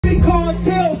They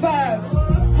cartel vibes.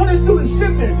 100 through the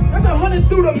shipping, and 100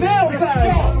 through the mail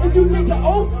vibes. If you take the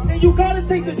oath, then you gotta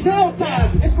take the jail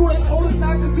time. And school they told us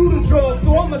not to do the drugs,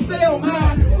 so I'ma sell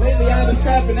mine. Lately I've been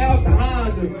trapping out the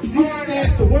Honda. Used to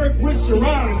stand to work with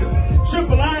Sharonda.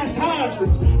 Triple lines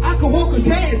Hondas. I can walk a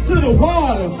cat into the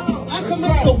water. I can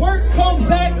make the work come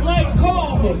back like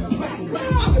karma.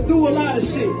 I can do a lot of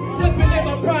shit. Stepping in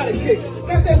my product kicks.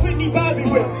 Got that Whitney Bobby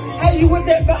whip. Hey, you with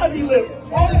that Bobby lip.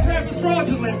 All this rap is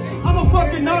fraudulent. I'm a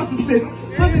fucking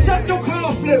narcissist. Let me shut your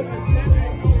car flip.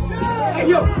 Hey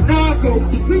yo,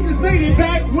 Narcos, we just made it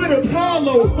back with a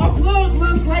Carlo. My plug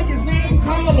looks like his name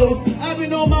Carlos. I've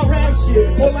been on my rap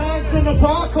shit, or lines in the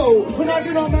barcode. When I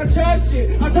get on my trap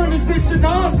shit, I turn this bitch to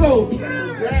Narcos.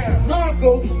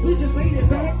 Narcos, we just made it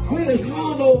back with a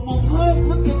Carlo. My plug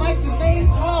looking like his name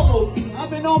Carlos. I've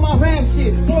been on my rap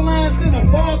shit, or lines in a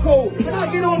barcode. When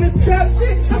I get on this trap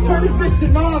shit, I turn this bitch to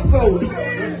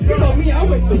Narcos. You know me, I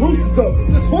wake the roosters up.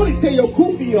 This 40 tell your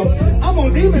goofy up. I'm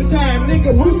on demon time,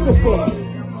 nigga Lucifer.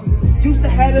 Used to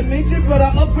have a midget, but I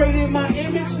upgraded my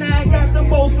image. Now I got the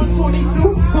most for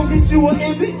 22. Come get you an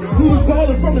image. Who's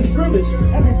balling from the scrimmage?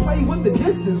 Every play with the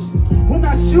distance. When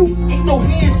I shoot, ain't no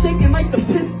hand shaking like the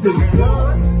Pistons.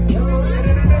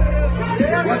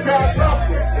 Watch out,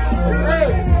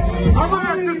 hey, I'm gonna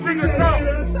have to figure this out.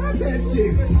 Stop that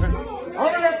shit. I'm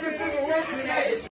gonna have to figure